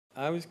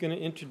I was going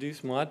to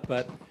introduce Maude,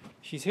 but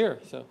she's here,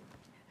 so.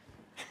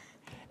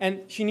 And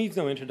she needs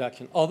no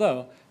introduction,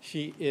 although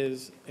she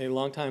is a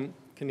longtime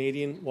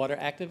Canadian water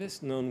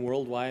activist, known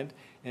worldwide,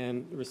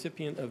 and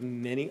recipient of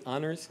many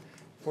honors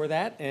for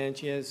that. And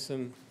she has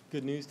some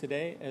good news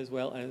today, as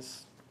well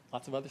as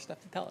lots of other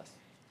stuff to tell us.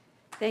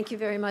 Thank you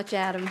very much,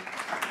 Adam.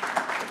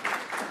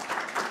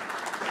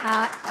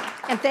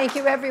 And thank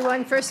you,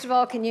 everyone. First of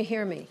all, can you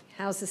hear me?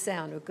 How's the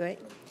sound? Okay.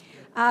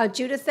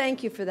 Judith,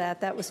 thank you for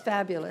that. That was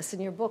fabulous.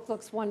 And your book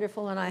looks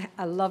wonderful, and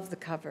I love the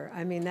cover.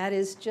 I mean, that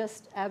is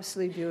just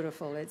absolutely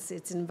beautiful.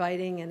 It's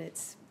inviting, and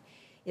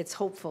it's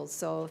hopeful.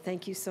 So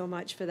thank you so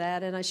much for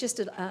that. And it's just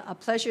a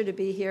pleasure to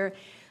be here,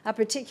 a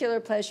particular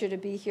pleasure to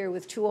be here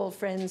with two old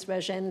friends,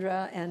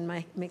 Rajendra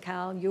and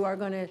Mikhail. You are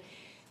going to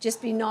just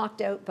be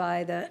knocked out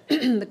by the,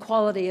 the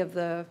quality of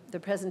the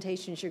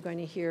presentations you're going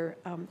to hear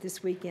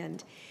this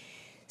weekend.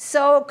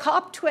 So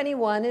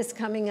COP21 is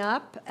coming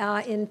up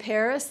in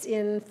Paris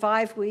in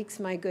 5 weeks,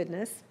 my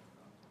goodness.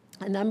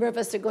 A number of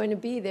us are going to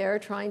be there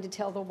trying to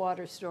tell the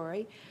water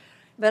story.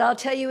 But I'll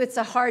tell you, it's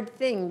a hard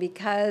thing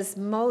because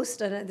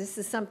most, and this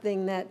is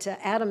something that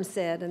Adam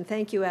said, and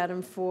thank you,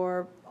 Adam,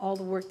 for all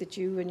the work that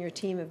you and your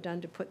team have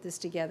done to put this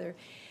together.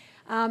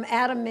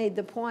 Adam made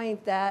the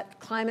point that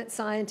climate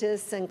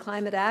scientists and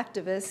climate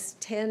activists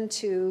tend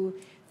to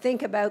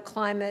think about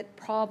climate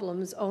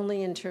problems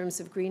only in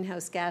terms of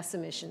greenhouse gas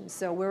emissions.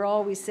 So we're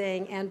always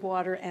saying, and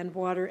water, and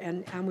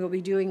we'll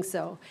be doing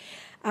so.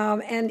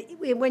 And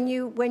when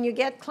you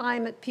get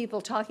climate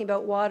people talking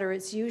about water,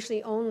 it's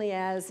usually only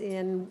as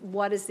in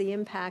what is the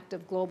impact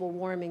of global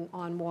warming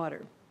on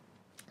water.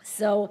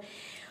 So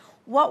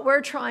what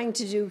we're trying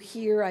to do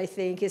here, I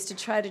think, is to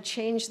try to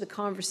change the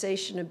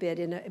conversation a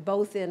bit,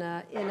 both in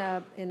a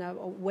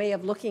way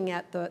of looking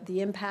at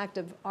the impact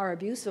of our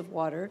abuse of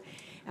water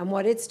and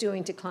what it's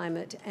doing to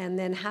climate, and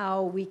then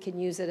how we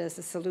can use it as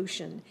a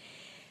solution.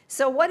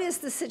 So what is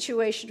the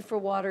situation for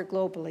water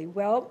globally?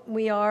 Well,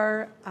 we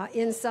are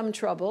in some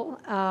trouble.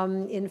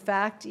 In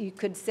fact, you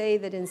could say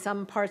that in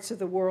some parts of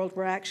the world,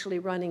 we're actually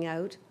running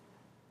out.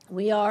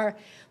 We are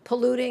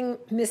polluting,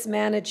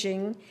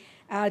 mismanaging,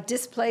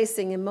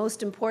 displacing, and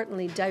most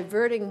importantly,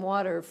 diverting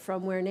water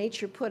from where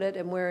nature put it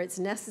and where it's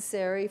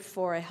necessary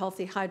for a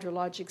healthy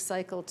hydrologic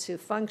cycle to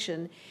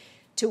function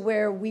to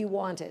where we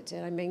want it.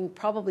 And I mean,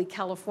 probably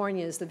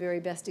California is the very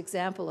best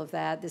example of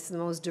that. This is the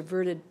most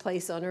diverted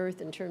place on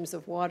earth in terms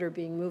of water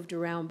being moved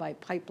around by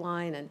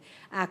pipeline and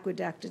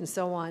aqueduct and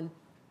so on,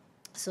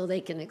 so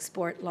they can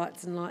export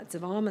lots and lots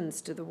of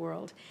almonds to the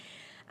world.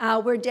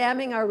 We're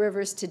damming our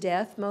rivers to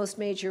death. Most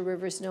major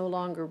rivers no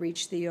longer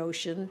reach the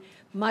ocean.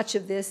 Much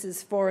of this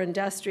is for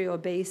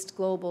industrial-based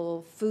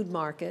global food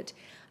market.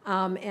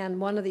 And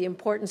one of the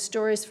important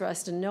stories for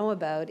us to know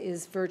about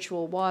is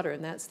virtual water,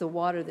 and that's the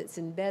water that's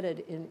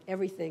embedded in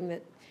everything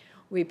that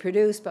we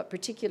produce, but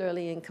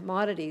particularly in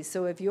commodities.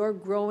 So if you're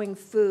growing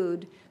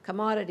food,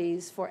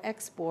 commodities for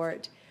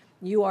export,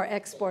 you are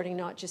exporting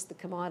not just the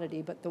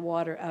commodity, but the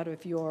water out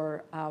of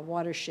your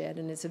watershed.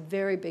 And it's a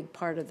very big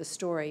part of the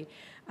story,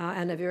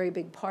 and a very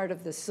big part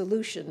of the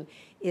solution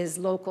is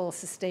local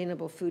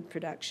sustainable food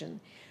production.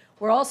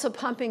 We're also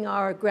pumping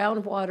our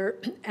groundwater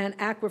and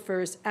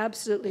aquifers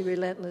absolutely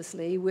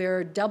relentlessly.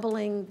 We're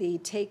doubling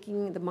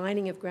the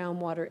mining of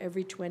groundwater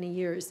every 20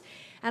 years.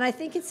 And I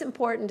think it's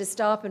important to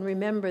stop and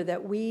remember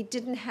that we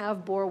didn't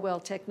have bore well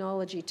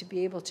technology to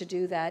be able to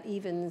do that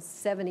even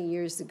 70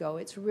 years ago.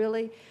 It's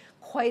really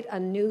quite a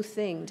new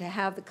thing to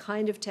have the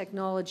kind of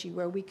technology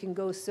where we can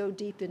go so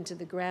deep into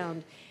the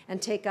ground and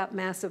take up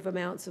massive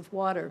amounts of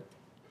water.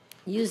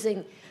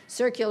 Using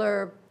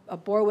circular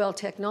bore well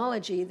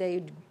technology,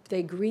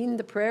 they greened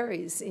the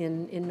prairies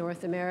in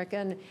North America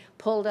and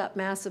pulled up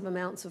massive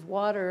amounts of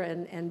water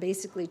and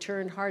basically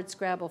turned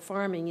hardscrabble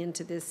farming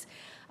into this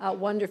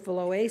wonderful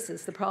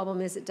oasis. The problem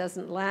is it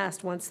doesn't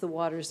last. Once the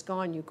water's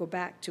gone, you go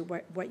back to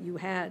what you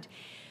had.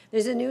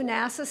 There's a new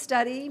NASA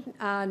study.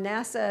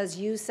 NASA has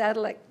used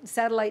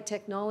satellite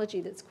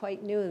technology that's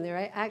quite new, and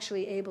they're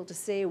actually able to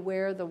say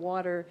where the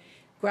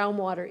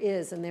groundwater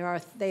is, and they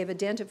have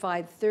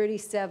identified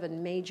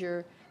 37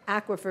 major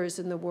aquifers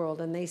in the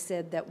world, and they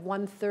said that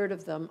 1/3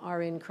 of them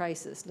are in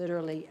crisis,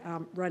 literally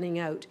running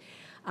out,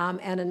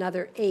 and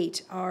another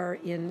 8 are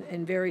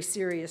in very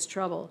serious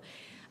trouble.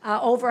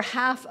 Over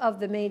half of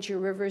the major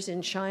rivers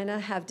in China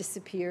have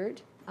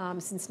disappeared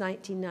since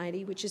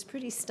 1990, which is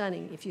pretty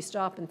stunning if you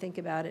stop and think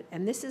about it.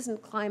 And this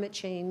isn't climate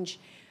change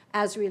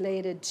as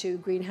related to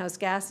greenhouse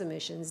gas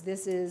emissions.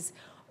 This is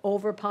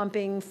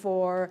overpumping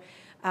for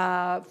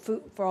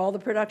all the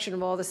production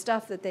of all the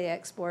stuff that they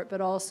export, but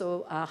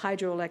also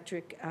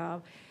hydroelectric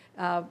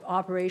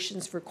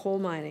operations for coal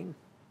mining.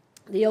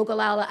 The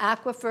Ogallala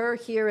Aquifer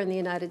here in the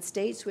United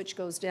States, which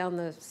goes down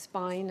the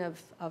spine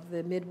of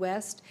the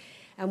Midwest,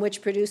 and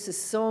which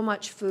produces so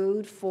much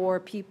food for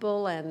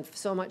people and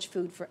so much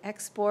food for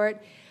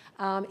export,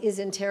 is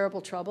in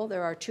terrible trouble.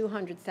 There are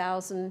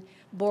 200,000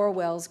 bore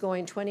wells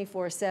going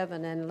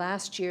 24/7, and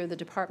last year the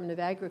Department of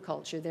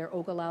Agriculture, their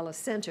Ogallala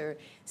Center,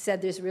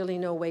 said there's really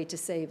no way to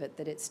save it,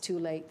 that it's too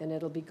late, and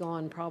it'll be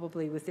gone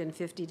probably within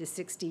 50 to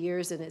 60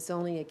 years, and it's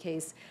only a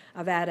case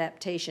of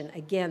adaptation.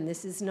 Again,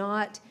 this is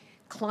not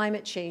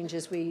climate change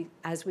as we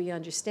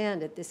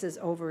understand it. This is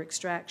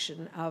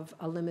over-extraction of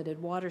a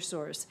limited water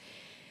source.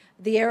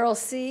 The Aral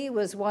Sea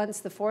was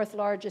once the 4th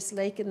largest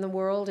lake in the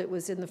world. It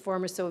was in the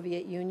former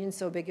Soviet Union,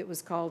 so big it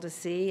was called a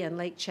sea, and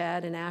Lake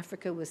Chad in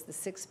Africa was the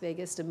 6th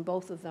biggest, and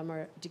both of them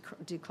are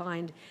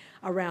declined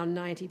around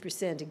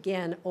 90%,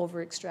 again,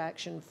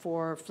 over-extraction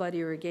for flood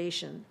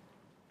irrigation.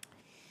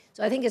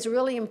 So I think it's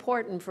really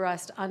important for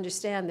us to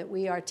understand that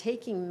we are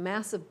taking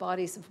massive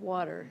bodies of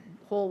water,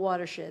 whole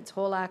watersheds,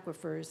 whole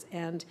aquifers,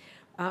 and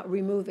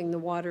removing the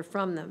water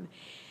from them.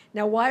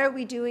 Now, why are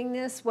we doing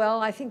this? Well,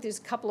 I think there's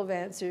a couple of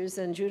answers,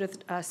 and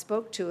Judith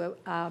spoke to it,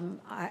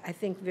 I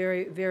think,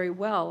 very, very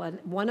well. And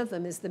one of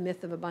them is the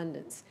myth of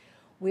abundance.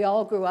 We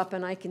all grew up,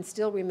 and I can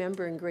still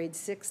remember in grade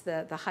 6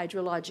 the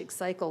hydrologic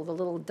cycle. The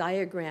little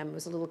diagram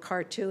was a little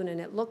cartoon,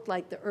 and it looked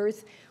like the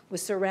Earth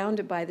was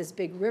surrounded by this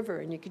big river,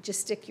 and you could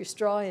just stick your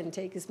straw in and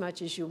take as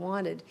much as you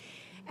wanted.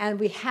 And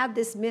we had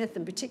this myth,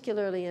 and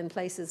particularly in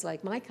places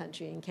like my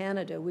country, in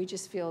Canada, we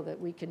just feel that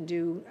we can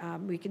do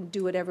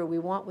whatever we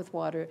want with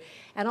water.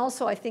 And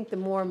also, I think the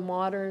more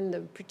modern,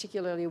 the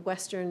particularly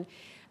Western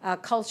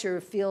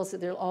culture feels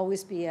that there'll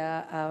always be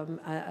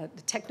a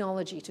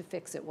technology to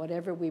fix it.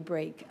 Whatever we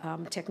break,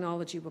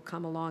 technology will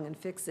come along and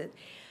fix it.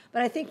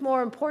 But I think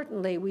more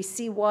importantly, we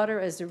see water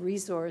as a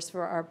resource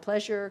for our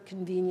pleasure,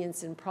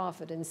 convenience, and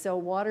profit. And so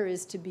water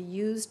is to be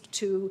used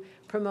to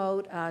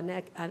promote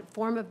a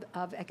form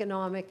of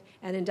economic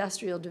and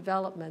industrial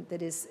development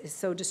that is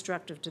so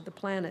destructive to the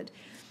planet.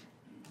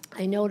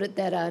 I noted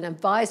that an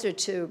advisor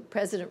to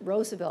President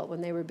Roosevelt, when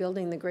they were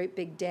building the great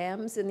big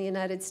dams in the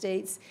United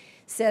States,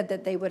 said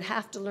that they would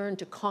have to learn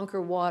to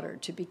conquer water.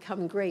 To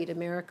become great,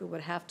 America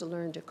would have to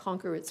learn to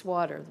conquer its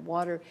water. The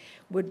water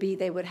would be,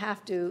 they would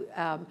have to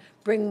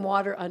bring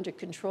water under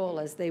control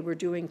as they were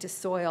doing to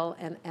soil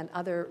and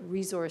other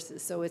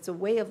resources. So it's a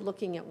way of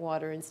looking at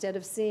water. Instead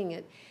of seeing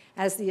it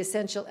as the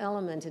essential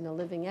element in a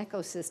living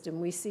ecosystem,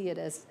 we see it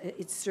as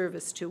its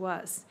service to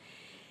us.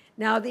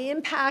 Now, the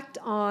impact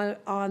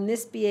on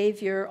this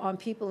behavior on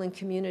people and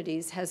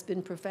communities has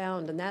been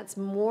profound, and that's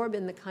more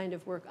been the kind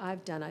of work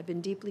I've done. I've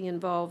been deeply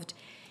involved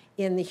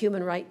in the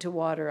human right to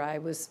water. I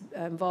was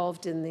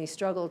involved in the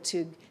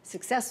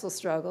successful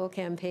struggle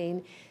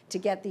campaign to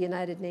get the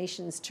United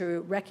Nations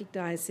to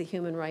recognize the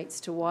human rights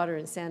to water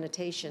and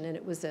sanitation, and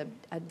it was a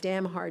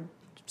damn hard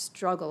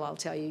struggle, I'll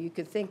tell you. You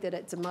could think that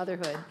it's a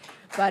motherhood,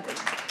 but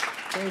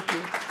thank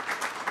you.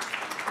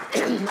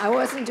 I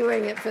wasn't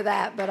doing it for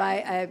that, but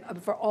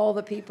for all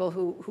the people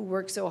who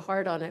work so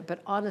hard on it.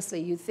 But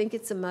honestly, you think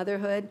it's a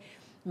motherhood,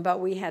 but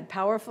we had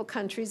powerful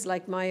countries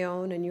like my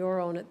own and your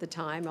own at the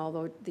time,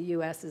 although the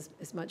U.S.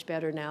 is much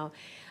better now.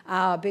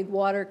 Big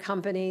water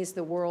companies,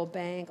 the World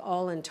Bank,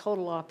 all in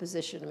total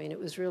opposition. I mean, it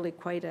was really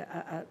quite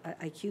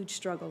a huge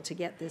struggle to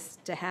get this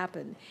to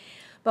happen.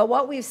 But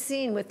what we've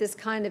seen with this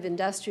kind of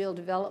industrial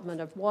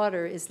development of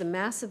water is the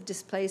massive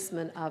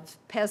displacement of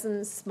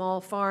peasants,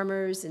 small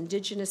farmers,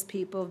 indigenous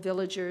people,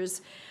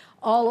 villagers,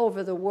 all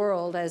over the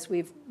world as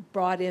we've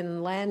brought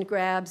in land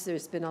grabs.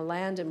 There's been a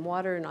land and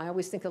water, and I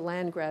always think of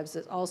land grabs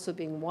as also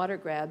being water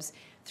grabs,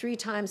 3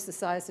 times the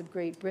size of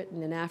Great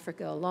Britain in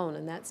Africa alone,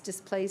 and that's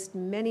displaced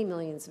many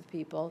millions of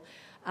people.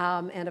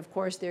 And of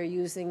course, they're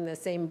using the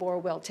same bore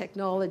well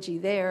technology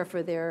there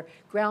for their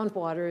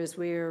groundwater as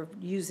we're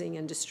using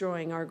and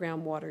destroying our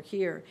groundwater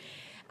here.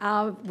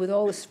 With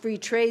those free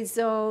trade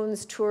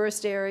zones,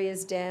 tourist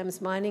areas,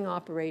 dams, mining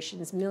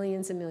operations,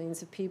 millions and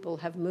millions of people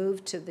have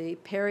moved to the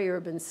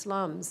peri-urban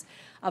slums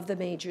of the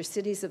major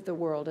cities of the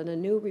world. And a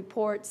new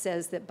report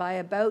says that by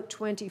about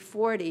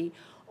 2040,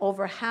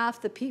 over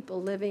half the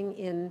people living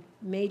in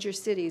major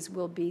cities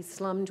will be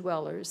slum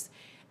dwellers.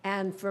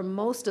 And for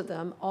most of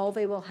them, all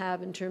they will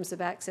have in terms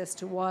of access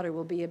to water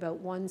will be about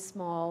 1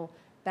 small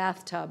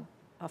bathtub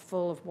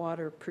full of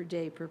water per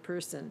day per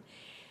person.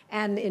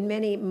 And in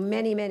many,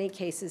 many, many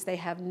cases, they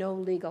have no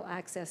legal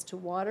access to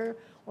water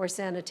or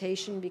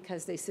sanitation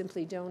because they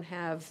simply don't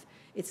have,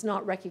 it's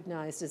not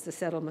recognized as a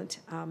settlement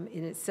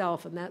in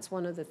itself. And that's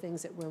one of the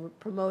things that we're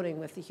promoting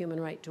with the human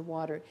right to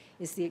water,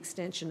 is the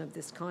extension of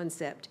this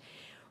concept.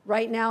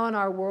 Right now in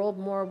our world,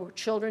 more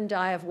children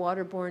die of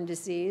waterborne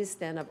disease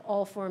than of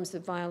all forms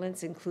of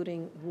violence,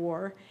 including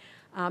war.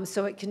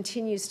 So it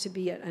continues to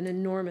be an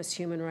enormous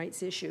human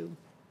rights issue.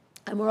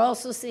 And we're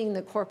also seeing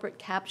the corporate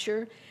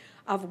capture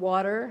of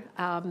water.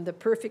 The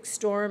perfect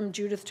storm,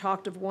 Judith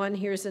talked of one,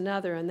 here's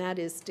another, and that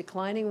is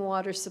declining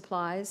water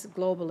supplies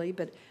globally,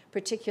 but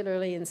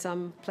particularly in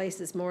some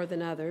places more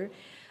than others.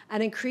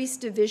 An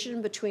increased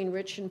division between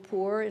rich and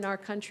poor in our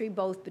country,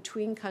 both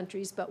between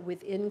countries but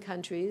within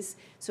countries,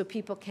 so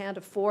people can't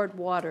afford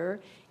water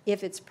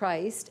if it's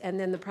priced, and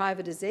then the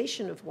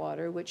privatization of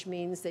water, which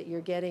means that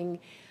you're getting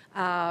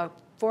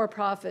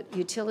for-profit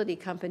utility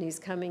companies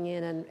coming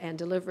in and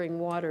delivering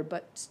water,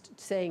 but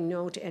saying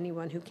no to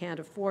anyone who can't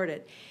afford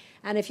it.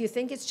 And if you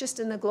think it's just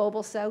in the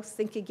global south,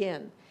 think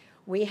again.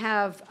 We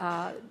have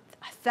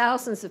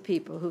thousands of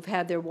people who've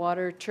had their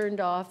water turned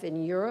off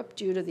in Europe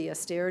due to the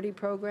austerity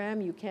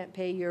program. You can't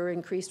pay your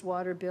increased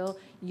water bill,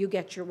 you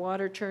get your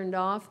water turned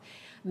off.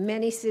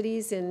 Many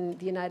cities in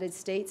the United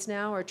States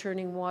now are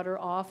turning water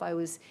off. I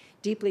was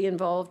deeply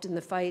involved in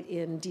the fight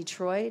in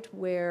Detroit,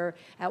 where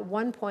at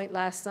one point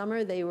last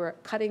summer, they were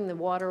cutting the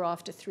water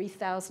off to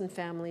 3,000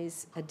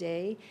 families a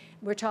day.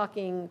 We're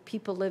talking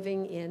people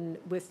living in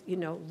with, you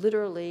know,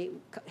 literally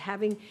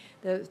having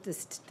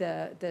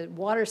the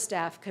water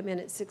staff come in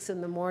at 6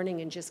 in the morning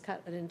and just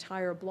cut an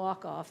entire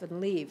block off and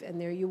leave, and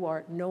there you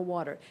are, no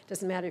water.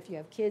 Doesn't matter if you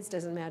have kids,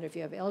 doesn't matter if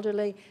you have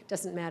elderly,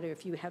 doesn't matter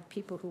if you have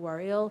people who are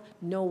ill,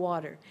 no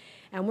water.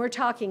 And we're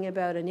talking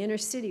about an inner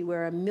city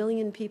where 1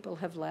 million people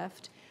have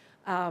left.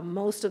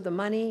 Most of the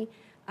money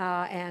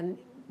and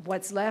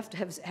what's left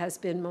has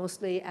been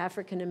mostly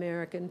African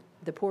American,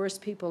 the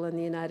poorest people in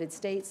the United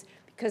States,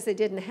 because they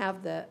didn't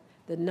have the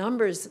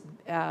numbers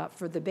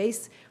for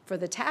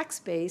the tax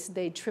base.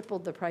 They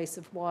tripled the price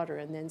of water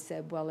and then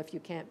said, well, if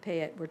you can't pay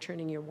it, we're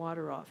turning your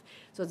water off.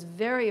 So it's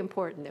very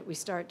important that we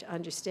start to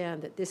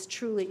understand that this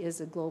truly is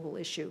a global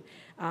issue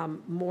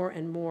more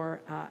and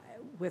more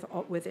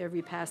with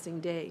every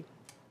passing day.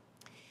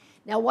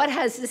 Now, what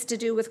has this to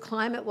do with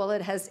climate? Well,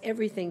 it has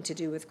everything to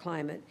do with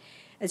climate.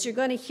 As you're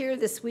going to hear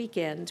this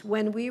weekend,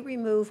 when we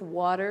remove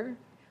water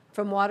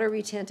from water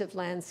retentive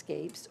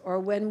landscapes, or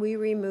when we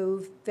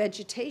remove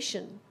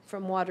vegetation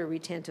from water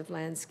retentive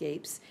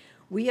landscapes,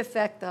 we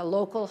affect the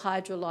local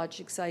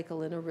hydrologic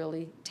cycle in a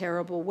really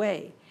terrible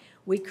way.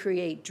 We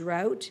create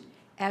drought,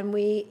 and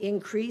we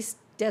increase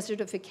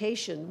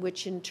desertification,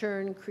 which in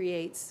turn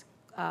creates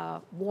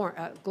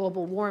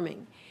global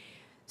warming.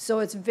 So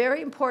it's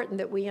very important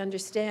that we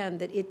understand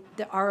that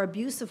our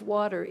abuse of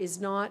water is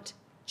not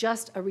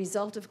just a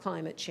result of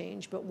climate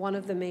change, but one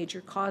of the major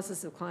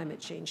causes of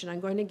climate change. And I'm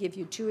going to give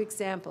you 2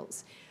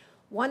 examples.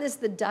 One is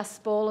the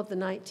Dust Bowl of the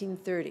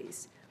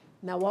 1930s.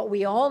 Now, what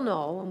we all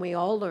know and we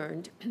all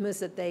learned was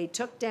that they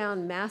took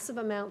down massive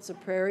amounts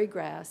of prairie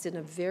grass in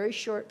a very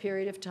short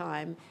period of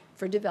time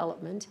for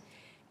development,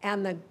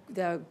 and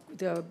the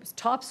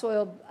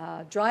topsoil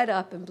dried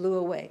up and blew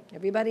away.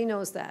 Everybody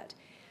knows that.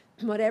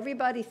 What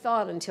everybody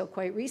thought until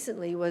quite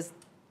recently was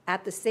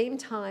at the same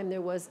time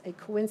there was a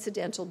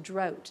coincidental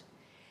drought.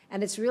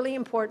 And it's really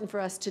important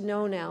for us to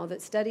know now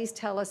that studies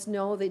tell us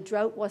no, the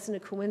drought wasn't a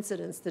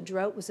coincidence. The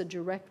drought was a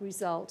direct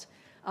result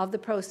of the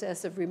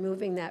process of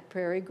removing that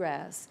prairie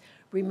grass,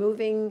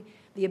 removing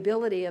the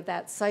ability of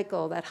that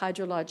cycle, that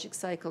hydrologic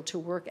cycle, to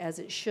work as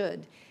it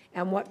should.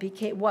 And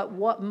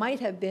what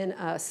might have been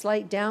a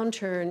slight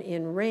downturn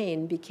in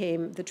rain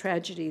became the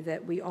tragedy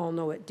that we all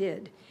know it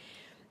did.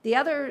 The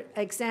other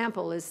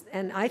example is,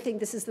 and I think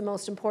this is the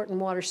most important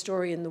water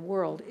story in the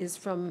world, is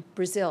from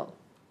Brazil.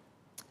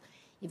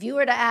 If you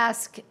were to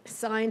ask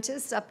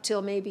scientists up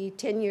till maybe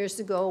 10 years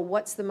ago,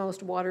 what's the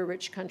most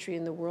water-rich country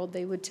in the world,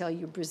 they would tell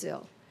you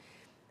Brazil.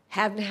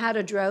 Haven't had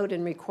a drought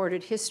in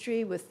recorded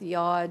history, with the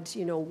odd,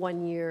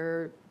 1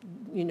 year,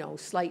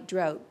 slight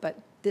drought, but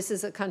this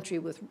is a country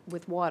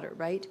with water,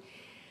 right?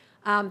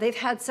 They've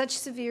had such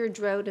severe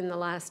drought in the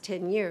last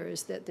 10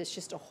 years that there's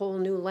just a whole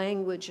new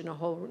language and a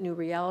whole new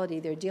reality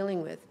they're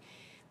dealing with.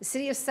 The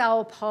city of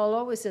Sao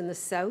Paulo is in the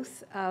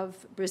south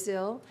of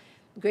Brazil.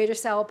 Greater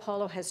Sao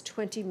Paulo has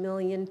 20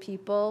 million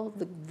people.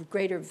 The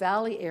Greater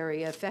Valley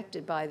area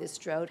affected by this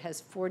drought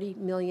has 40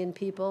 million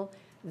people.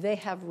 They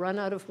have run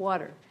out of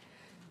water.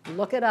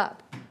 Look it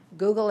up.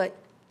 Google it.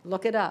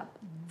 Look it up.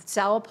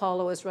 Sao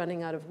Paulo is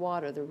running out of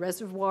water. The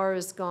reservoir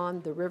is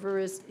gone. The river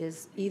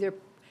is either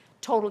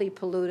totally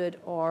polluted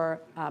or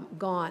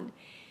gone.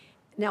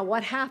 Now,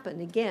 what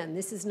happened? Again,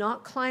 this is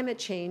not climate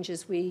change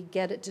as we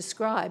get it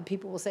described.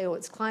 People will say, oh,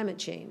 it's climate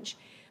change.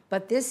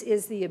 But this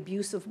is the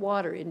abuse of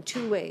water in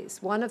 2 ways.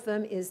 One of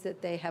them is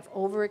that they have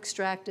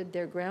over-extracted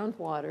their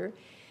groundwater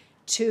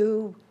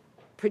to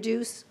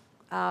produce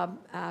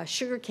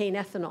sugarcane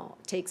ethanol.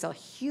 It takes a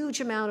huge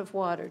amount of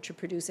water to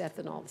produce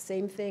ethanol. The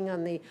same thing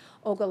on the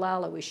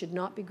Ogallala. We should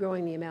not be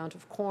growing the amount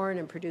of corn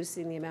and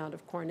producing the amount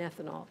of corn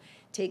ethanol.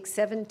 It takes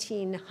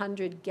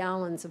 1,700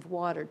 gallons of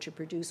water to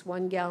produce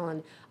 1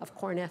 gallon of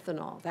corn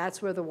ethanol.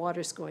 That's where the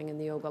water's going in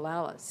the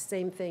Ogallala.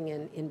 Same thing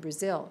in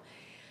Brazil.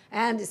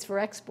 And it's for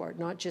export,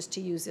 not just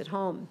to use at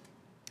home.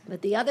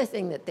 But the other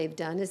thing that they've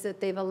done is that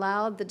they've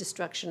allowed the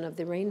destruction of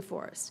the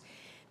rainforest.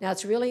 Now,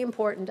 it's really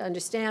important to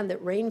understand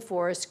that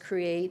rainforests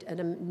create an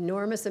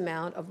enormous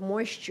amount of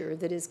moisture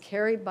that is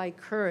carried by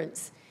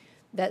currents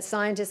that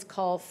scientists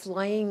call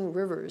flying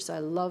rivers. I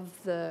love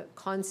the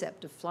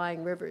concept of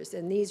flying rivers.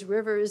 And these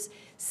rivers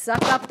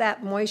suck up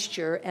that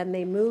moisture, and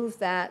they move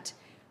that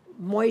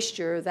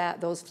moisture,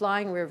 those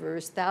flying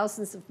rivers,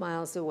 thousands of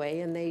miles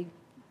away, and they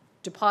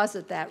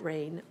deposit that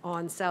rain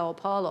on Sao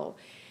Paulo.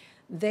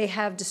 They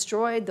have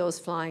destroyed those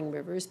flying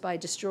rivers by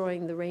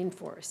destroying the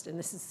rainforest. And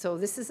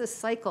this is a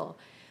cycle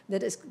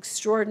that is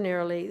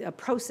extraordinarily, a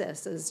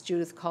process, as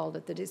Judith called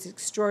it, that is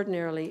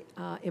extraordinarily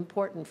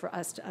important for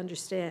us to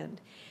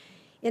understand.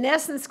 In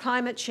essence,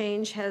 climate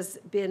change has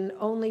been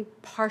only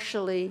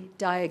partially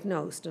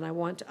diagnosed, and I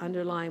want to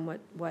underline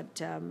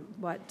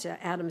what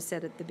Adam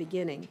said at the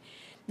beginning.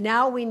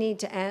 Now we need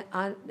to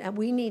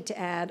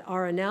add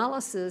our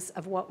analysis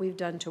of what we've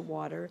done to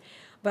water,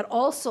 but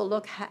also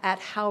look at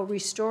how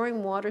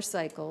restoring water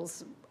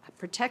cycles,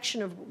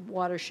 protection of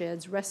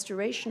watersheds,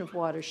 restoration of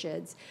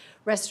watersheds,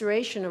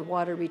 restoration of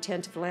water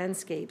retentive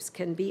landscapes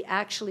can be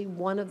actually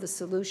one of the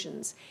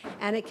solutions.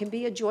 And it can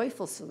be a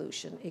joyful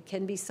solution. It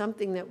can be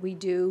something that we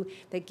do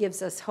that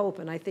gives us hope.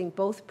 And I think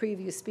both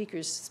previous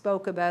speakers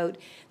spoke about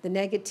the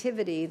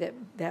negativity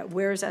that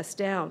wears us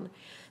down.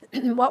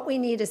 What we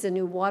need is a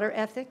new water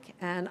ethic,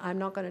 and I'm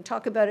not going to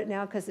talk about it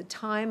now because of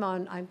time.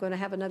 I'm going to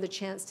have another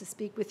chance to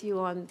speak with you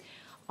on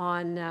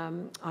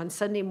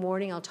Sunday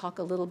morning. I'll talk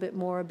a little bit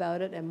more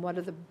about it and what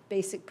are the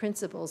basic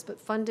principles. But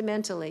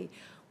fundamentally,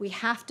 we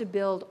have to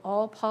build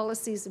all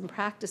policies and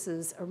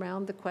practices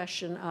around the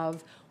question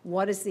of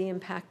what is the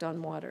impact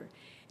on water.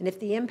 And if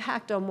the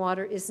impact on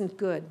water isn't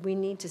good, we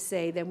need to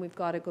say then we've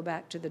got to go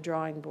back to the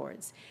drawing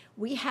boards.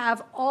 We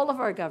have all of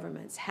our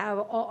governments are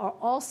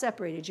all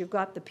separated. You've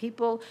got the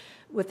people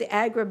with the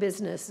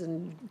agribusiness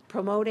and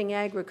promoting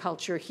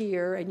agriculture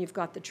here, and you've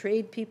got the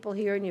trade people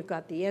here, and you've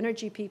got the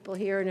energy people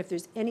here, and if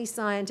there's any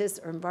scientists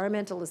or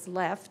environmentalists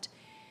left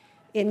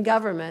in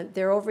government,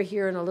 they're over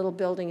here in a little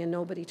building and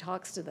nobody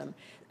talks to them.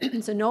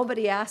 So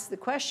nobody asks the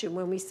question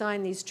when we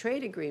sign these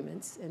trade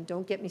agreements, and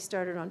don't get me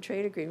started on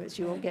trade agreements,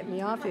 you won't get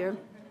me off here.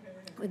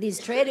 These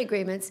trade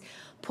agreements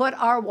put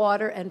our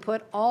water and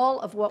put all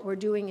of what we're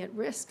doing at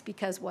risk,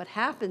 because what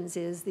happens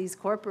is these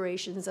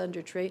corporations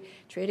under trade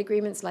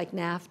agreements like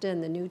NAFTA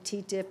and the new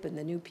TTIP and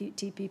the new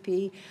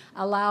TPP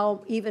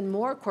allow even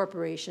more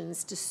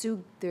corporations to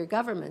sue their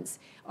governments,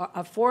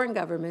 or foreign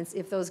governments,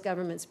 if those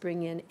governments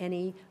bring in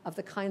any of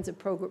the kinds of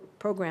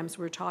programs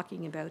we're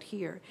talking about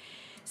here.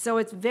 So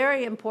it's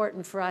very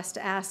important for us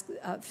to ask,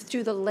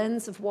 through the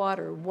lens of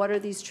water, what are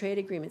these trade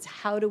agreements?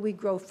 How do we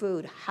grow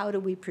food? How do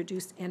we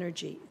produce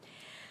energy?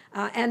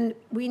 And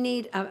we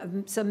need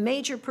some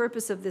major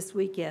purpose of this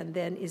weekend,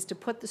 then, is to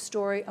put the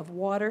story of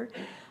water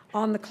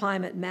on the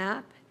climate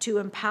map, to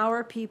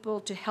empower people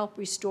to help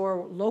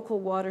restore local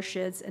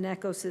watersheds and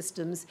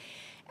ecosystems,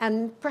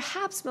 and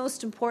perhaps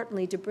most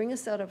importantly, to bring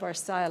us out of our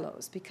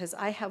silos, because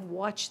I have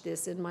watched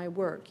this in my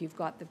work. You've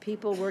got the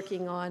people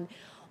working on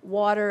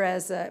water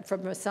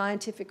from a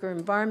scientific or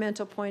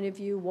environmental point of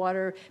view,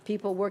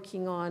 people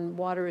working on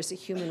water as a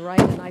human right,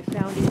 and I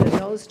found even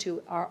those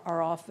two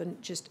are often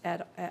just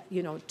at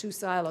two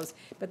silos.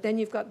 But then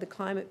you've got the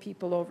climate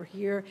people over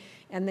here,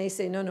 and they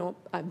say, no,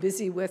 I'm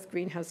busy with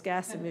greenhouse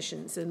gas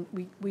emissions, and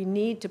we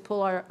need to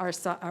pull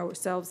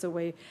ourselves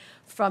away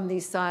from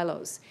these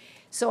silos.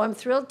 So I'm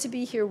thrilled to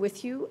be here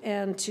with you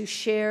and to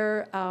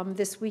share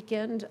this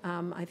weekend.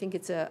 I think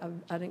it's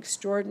an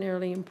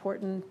extraordinarily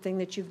important thing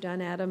that you've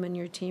done, Adam, and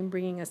your team,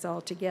 bringing us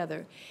all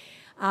together.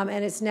 And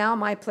it's now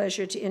my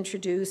pleasure to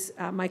introduce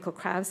Michael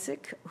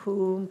Kravsik,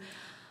 whom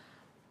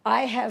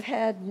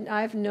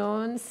I've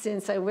known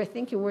since we're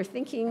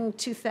thinking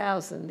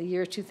 2000, the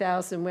year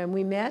 2000, when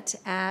we met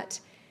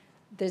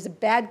there's a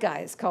bad guy,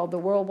 it's called the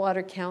World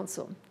Water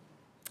Council.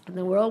 And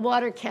the World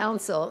Water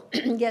Council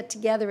get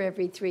together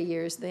every 3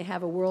 years. They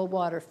have a World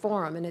Water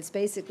Forum, and it's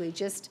basically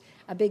just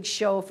a big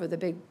show for the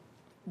big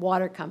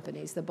water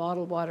companies, the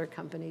bottled water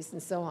companies,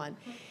 and so on.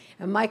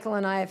 And Michael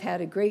and I have had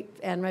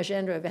and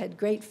Rajendra have had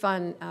great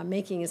fun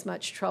making as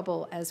much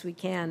trouble as we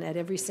can at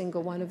every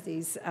single one of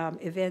these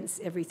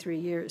events every 3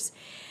 years.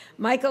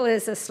 Michael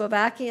is a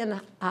Slovakian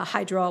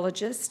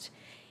hydrologist.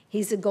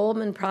 He's a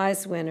Goldman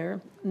Prize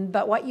winner,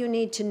 but what you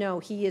need to know,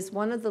 he is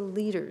one of the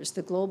leaders,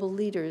 the global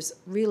leaders,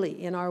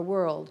 really, in our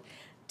world,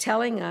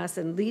 telling us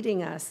and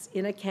leading us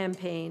in a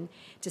campaign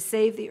to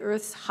save the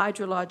Earth's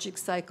hydrologic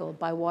cycle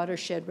by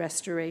watershed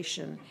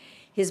restoration.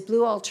 His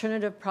Blue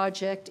Alternative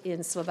project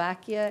in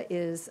Slovakia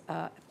is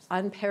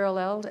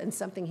unparalleled and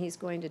something he's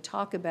going to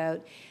talk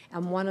about,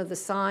 and one of the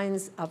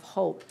signs of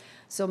hope.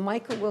 So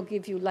Michael will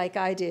give you, like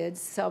I did,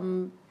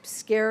 some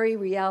scary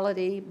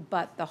reality,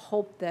 but the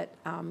hope that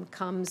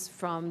comes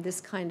from this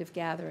kind of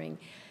gathering.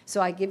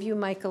 So I give you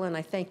Michael, and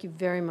I thank you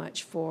very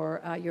much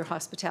for your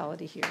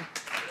hospitality here.